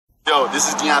Yo, this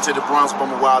is Deontay the Bronx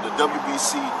Bomber Wild, the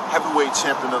WBC heavyweight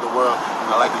champion of the world.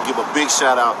 And I'd like to give a big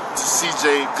shout out to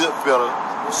CJ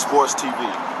Goodfella, Sports TV.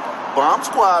 Bomb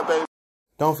Squad, baby.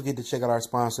 Don't forget to check out our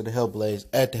sponsor, The Health Blaze,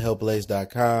 at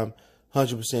thehealthblaze.com.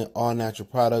 100% all natural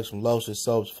products from lotions,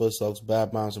 soaps, foot soaks,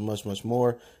 bath bombs, and much, much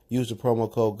more. Use the promo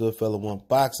code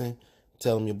Goodfella1Boxing.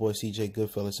 Tell them your boy CJ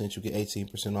Goodfella sent you, get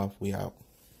 18% off. We out.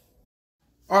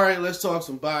 All right, let's talk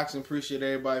some boxing. Appreciate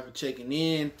everybody for checking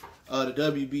in. The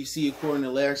WBC, according to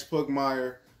Lex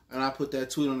Puckmeyer, and I put that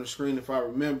tweet on the screen if I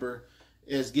remember,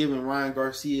 is giving Ryan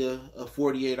Garcia a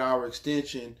 48-hour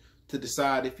extension to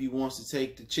decide if he wants to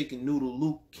take the chicken noodle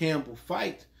Luke Campbell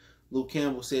fight. Luke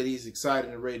Campbell said he's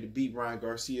excited and ready to beat Ryan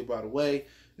Garcia, by the way.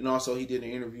 And also, he did an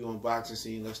interview on Boxing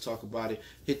Scene. Let's talk about it.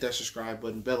 Hit that subscribe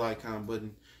button, bell icon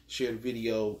button, share the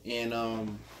video.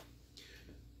 And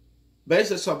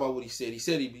basically, let's talk about what he said. He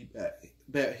said he'd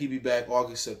be back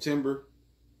August, September.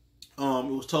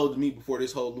 It was told to me before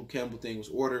this whole Luke Campbell thing was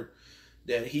ordered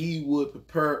that he would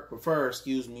prefer,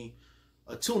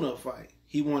 a tune-up fight.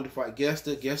 He wanted to fight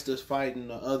Gesta. Gesta's fighting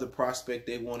the other prospect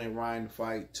they wanted Ryan to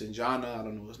fight, Tinjana. I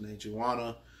don't know his name,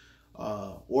 Gervonta.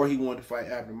 Or he wanted to fight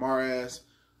Abner Mares.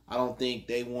 I don't think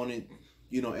they wanted,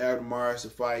 Abner Mares to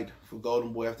fight for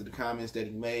Golden Boy after the comments that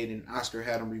he made, and Oscar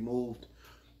had him removed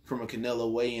from a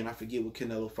Canelo weigh-in. I forget what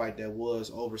Canelo fight that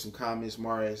was over some comments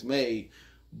Mares made.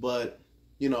 But,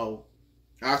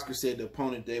 Oscar said the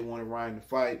opponent they wanted Ryan to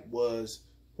fight was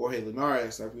Jorge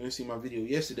Linares. If you didn't see my video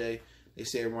yesterday, they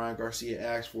said Ryan Garcia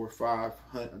asked for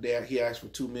he asked for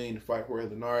 $2 million to fight Jorge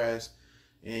Linares,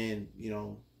 and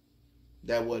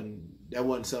that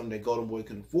wasn't something that Golden Boy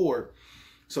could afford.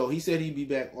 So he said he'd be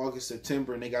back August,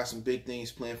 September, and they got some big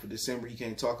things planned for December. He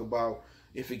can't talk about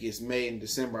if it gets made in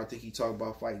December. I think he talked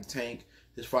about fighting Tank.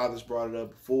 His father's brought it up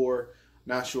before.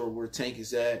 Not sure where Tank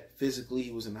is at physically.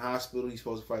 He was in the hospital. He's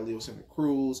supposed to fight Leo Santa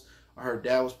Cruz. I heard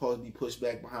that was supposed to be pushed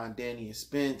back behind Danny and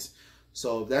Spence.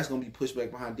 So if that's going to be pushed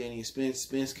back behind Danny and Spence,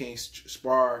 Spence can't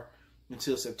spar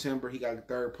until September. He got a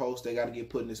third post. They got to get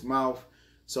put in his mouth.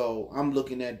 So I'm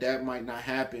looking at that might not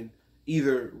happen.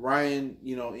 Either Ryan,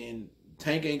 and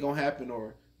Tank ain't going to happen,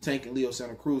 or Tank and Leo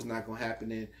Santa Cruz not going to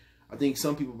happen. And I think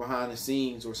some people behind the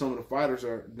scenes or some of the fighters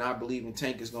are not believing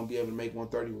Tank is going to be able to make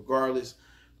 130 regardless,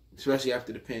 especially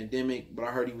after the pandemic. But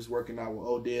I heard he was working out with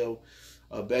Odell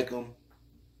Beckham.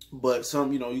 But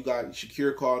some, you got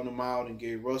Shakir calling him out and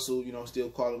Gary Russell, still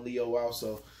calling Leo out.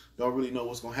 So don't really know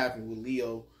what's going to happen with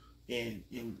Leo and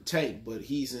Tank. But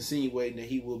he's insinuating that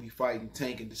he will be fighting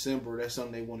Tank in December. That's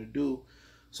something they want to do.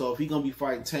 So if he's going to be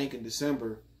fighting Tank in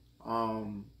December,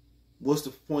 what's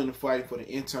the point of fighting for the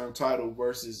interim title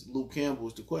versus Luke Campbell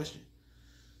is the question.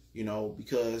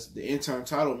 Because the interim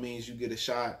title means you get a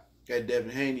shot at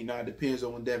Devin Haney. Now, it depends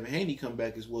on when Devin Haney come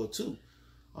back as well, too.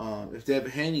 If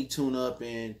Devin Haney tune up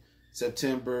in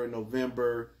September,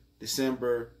 November,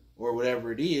 December, or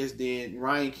whatever it is, then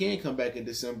Ryan can come back in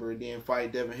December and then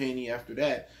fight Devin Haney after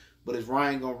that. But is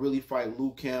Ryan going to really fight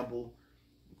Luke Campbell,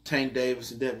 Tank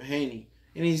Davis, and Devin Haney?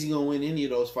 And is he going to win any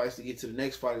of those fights to get to the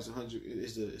next fight is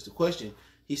the question.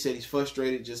 He said he's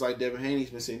frustrated, just like Devin Haney's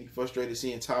been saying. He's frustrated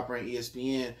seeing top-ranked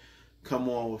ESPN come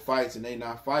on with fights and they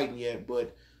not fighting yet.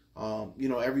 But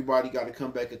everybody got to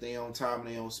come back at their own time and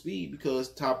their own speed, because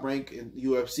Top Rank and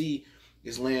UFC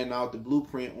is laying out the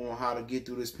blueprint on how to get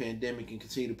through this pandemic and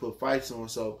continue to put fights on.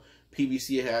 So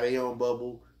PBC had their own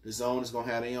bubble. DAZN is going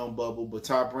to have their own bubble. But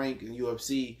Top Rank and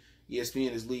UFC,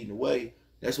 ESPN is leading the way.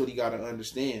 That's what he got to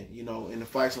understand. And the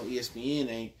fights on ESPN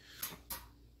ain't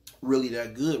really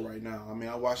that good right now. I mean,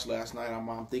 I watched last night.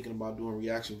 I'm thinking about doing a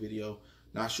reaction video.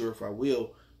 Not sure if I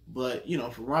will. But,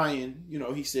 for Ryan,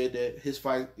 he said that his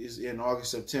fight is in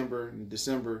August, September, and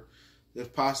December.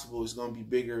 If possible, it's going to be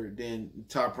bigger than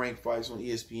top-ranked fights on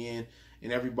ESPN,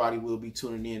 and everybody will be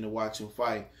tuning in to watch him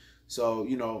fight. So,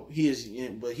 he is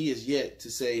yet to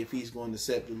say if he's going to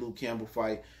accept the Luke Campbell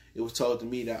fight. It was told to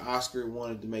me that Oscar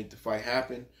wanted to make the fight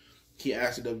happen. He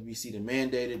asked the WBC to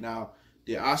mandate it. Now,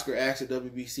 did Oscar ask the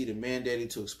WBC to mandate it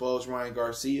to expose Ryan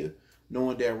Garcia,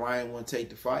 knowing that Ryan wouldn't take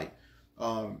the fight?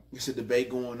 It's a debate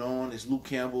going on. Is Luke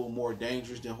Campbell more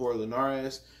dangerous than Jorge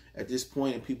Linares? At this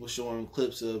point, and people showing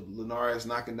clips of Linares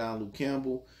knocking down Luke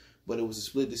Campbell, but it was a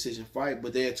split decision fight.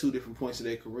 But they had two different points of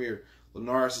their career.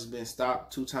 Linares has been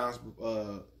stopped two times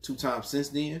since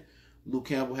then. Luke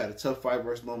Campbell had a tough fight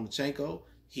versus Lomachenko.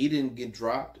 He didn't get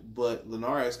dropped, but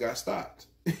Linares got stopped.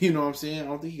 You know what I'm saying? I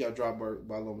don't think he got dropped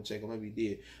by Lomachenko. Maybe he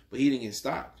did, but he didn't get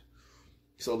stopped.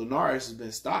 So Linares has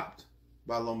been stopped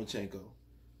by Lomachenko.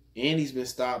 And he's been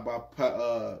stopped by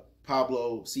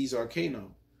Pablo Cesar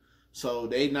Cano. So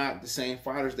they not the same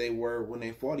fighters they were when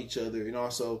they fought each other. And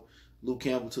also, Luke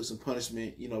Campbell took some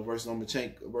punishment, you know, versus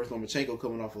Lomachenko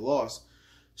coming off a loss.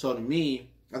 So to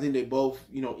me, I think they both,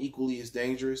 you know, equally as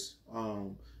dangerous.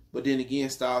 But then again,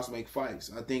 styles make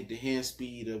fights. I think the hand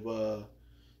speed of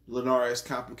Linares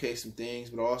complicates some things,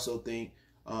 but I also think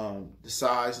the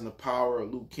size and the power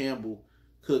of Luke Campbell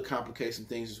could complicate some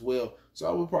things as well. So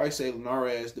I would probably say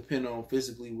Linares, depending on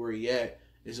physically where he at,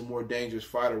 is a more dangerous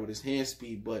fighter with his hand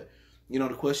speed. But, you know,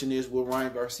 the question is, will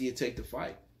Ryan Garcia take the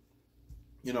fight?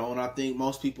 You know, and I think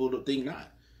most people think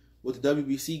not. With the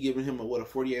WBC giving him a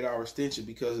 48-hour extension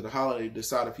because of the holiday to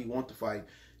decide if he wants to fight,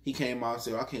 he came out and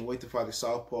said, I can't wait to fight a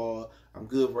southpaw. I'm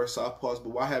good versus southpaws, but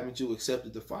why haven't you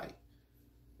accepted the fight?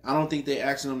 I don't think they're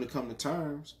asking him to come to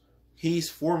terms. He's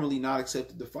formally not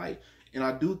accepted the fight. And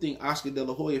I do think Oscar De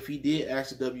La Hoya, if he did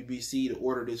ask the WBC to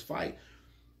order this fight,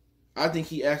 I think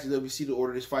he asked the WBC to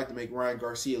order this fight to make Ryan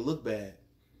Garcia look bad.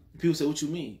 And people say, what you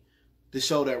mean? To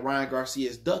show that Ryan Garcia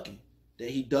is ducking. That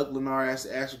he ducked Linares,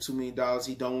 asked for $2 million.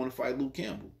 He don't want to fight Luke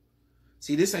Campbell.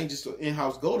 See, this ain't just an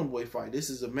in-house Golden Boy fight. This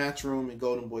is a Matchroom and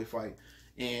Golden Boy fight.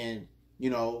 And, you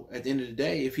know, at the end of the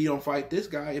day, if he don't fight this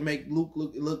guy, it make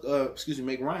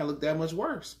make Ryan look that much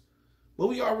worse. But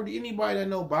we already, anybody that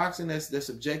know boxing that's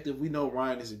objective, we know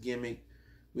Ryan is a gimmick.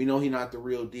 We know he's not the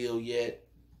real deal yet.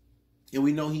 And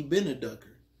we know he been a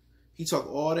ducker. He talk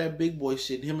all that big boy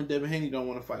shit. Him and Devin Haney don't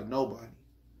want to fight nobody.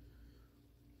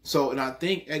 So, and I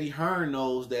think Eddie Hearn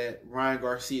knows that Ryan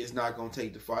Garcia is not going to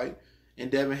take the fight. And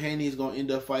Devin Haney is going to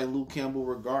end up fighting Luke Campbell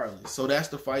regardless. So that's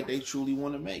the fight they truly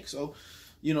want to make. So,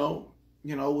 you know,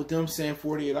 with them saying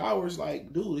 48 hours,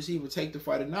 like, dude, is he even take the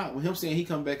fight or not? With him saying he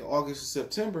come back in August or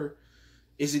September,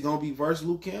 is it going to be versus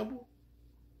Luke Campbell?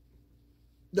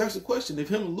 That's the question. If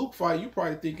him and Luke fight, you're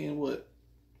probably thinking, what?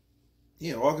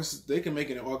 Yeah, August, they can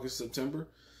make it in August, September.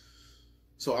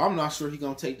 So I'm not sure he's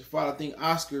going to take the fight. I think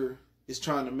Oscar is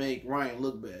trying to make Ryan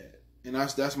look bad. And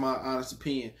that's my honest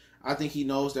opinion. I think he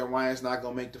knows that Ryan's not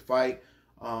going to make the fight.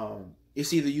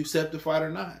 It's either you accept the fight or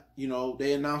not. You know,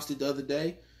 they announced it the other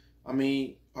day. I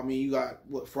mean, you got,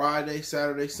 what, Friday,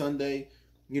 Saturday, Sunday.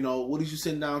 You know, what is you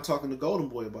sitting down talking to Golden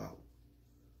Boy about?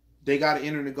 They got to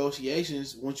enter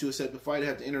negotiations. Once you accept the fight, they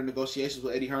have to enter negotiations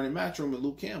with Eddie Hearn and Matchroom and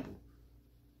Luke Campbell.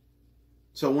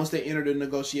 So once they enter the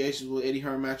negotiations with Eddie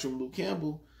Hearn, Matchroom, and Luke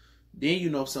Campbell, then you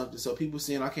know something. So people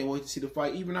saying, I can't wait to see the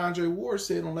fight. Even Andre Ward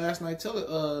said on last night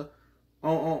telecast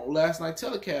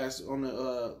on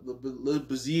the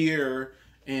Brazier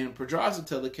and Pedraza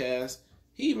telecast,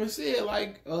 he even said,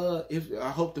 like, if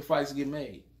I hope the fights get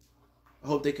made. I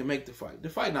hope they can make the fight. The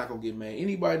fight not gonna get made.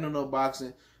 Anybody don't know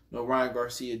boxing, no, Ryan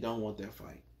Garcia don't want that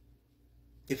fight.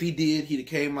 If he did, he'd have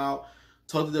came out,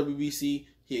 told the WBC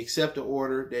he accept the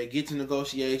order, they get to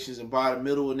negotiations, and by the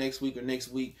middle of next week,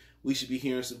 we should be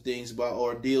hearing some things about,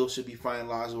 or a deal should be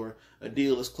finalized, or a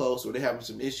deal is close, or they're having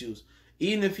some issues.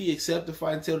 Even if he accept the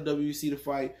fight and tell the WBC to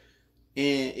fight,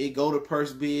 and it go to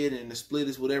purse bid, and the split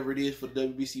is whatever it is for the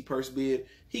WBC purse bid,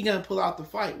 he gonna pull out the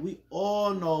fight. We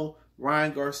all know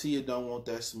Ryan Garcia don't want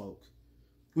that smoke.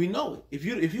 We know it.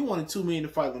 If you wanted $2 million to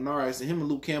fight Linares, and him and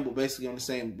Luke Campbell basically on the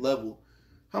same level,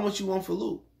 how much you want for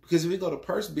Luke? Because if we go to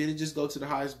purse bid, it just go to the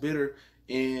highest bidder,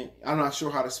 and I'm not sure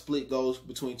how the split goes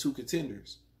between two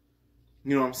contenders.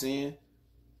 You know what I'm saying?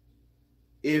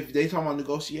 If they talk about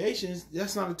negotiations,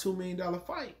 that's not a $2 million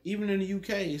fight. Even in the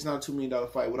UK, it's not a $2 million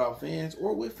fight without fans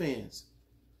or with fans.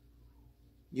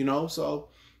 You know, so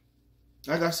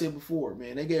like I said before,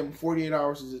 man, they gave him 48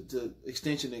 hours to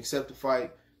extension to accept the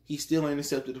fight. He still ain't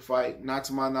accepted the fight, not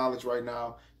to my knowledge right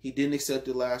now. He didn't accept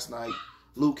it last night.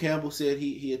 Luke Campbell said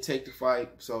he'd take the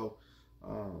fight, so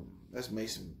that's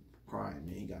Mason crying,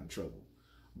 man. He got in trouble.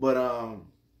 But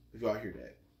if y'all hear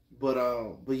that.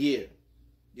 But yeah,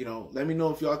 you know, let me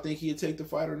know if y'all think he'd take the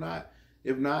fight or not.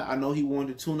 If not, I know he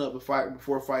wanted to tune up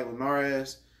before fighting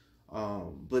Linares.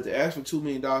 But to ask for $2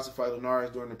 million to fight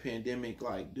Linares during the pandemic,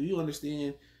 like, do you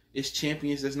understand? It's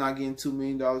champions that's not getting $2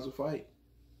 million a fight.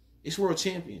 It's world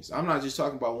champions. I'm not just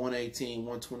talking about 118,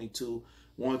 122,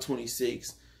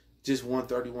 126, just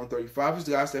 130, 135. It's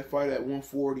the guys that fight at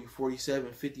 140,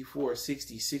 47, 54,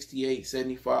 60, 68,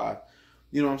 75.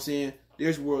 You know what I'm saying?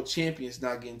 There's world champions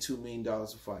not getting $2 million a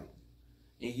fight.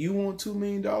 And you want $2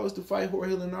 million to fight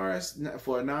Jorge Linares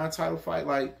for a non-title fight?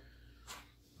 Like,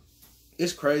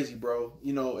 it's crazy, bro.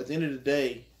 You know, at the end of the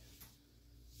day,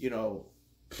 you know,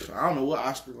 I don't know what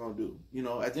Oscar gonna do. You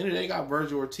know, at the end of the day, they got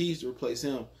Virgil Ortiz to replace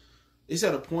him. It's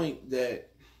at a point that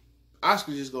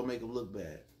Oscar's just gonna make him look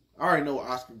bad. I already know what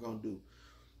Oscar gonna do.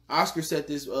 Oscar set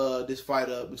this fight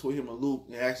up between him and Luke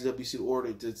and asked the WBC to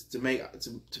order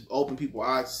to open people's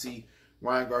eyes to see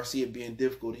Ryan Garcia being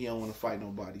difficult. He don't want to fight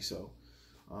nobody. So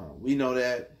we know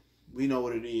that. We know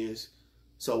what it is.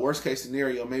 So worst case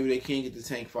scenario, maybe they can get the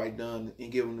Tank fight done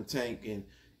and give him the Tank. And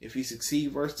if he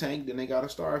succeed versus Tank, then they got to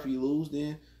start. If he lose,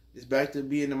 then it's back to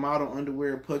being the model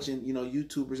underwear and punching,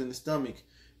 YouTubers in the stomach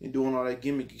and doing all that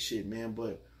gimmicky shit, man.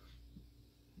 But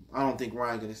I don't think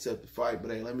Ryan can accept the fight.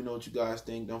 But hey, let me know what you guys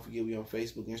think. Don't forget we on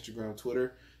Facebook, Instagram,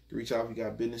 Twitter. You can reach out if you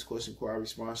got business question, inquiry,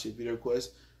 sponsorship, video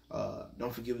requests.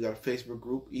 Don't forget we got a Facebook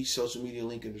group. Each social media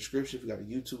link in the description. If you got a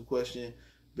YouTube question,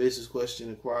 business question,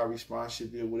 inquiry,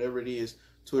 sponsorship, video, whatever it is,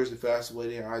 Twitter's the fastest way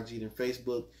there, IG than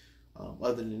Facebook.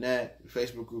 Other than that, the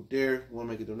Facebook group there. If you want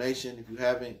to make a donation, if you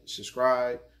haven't,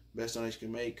 subscribe. Best donation you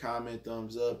can make. Comment,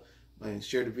 thumbs up, and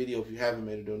share the video if you haven't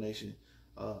made a donation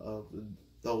of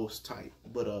those type.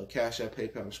 But Cash App,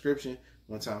 PayPal, description.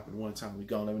 One time for the one time we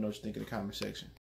go. Let me know what you think in the comment section.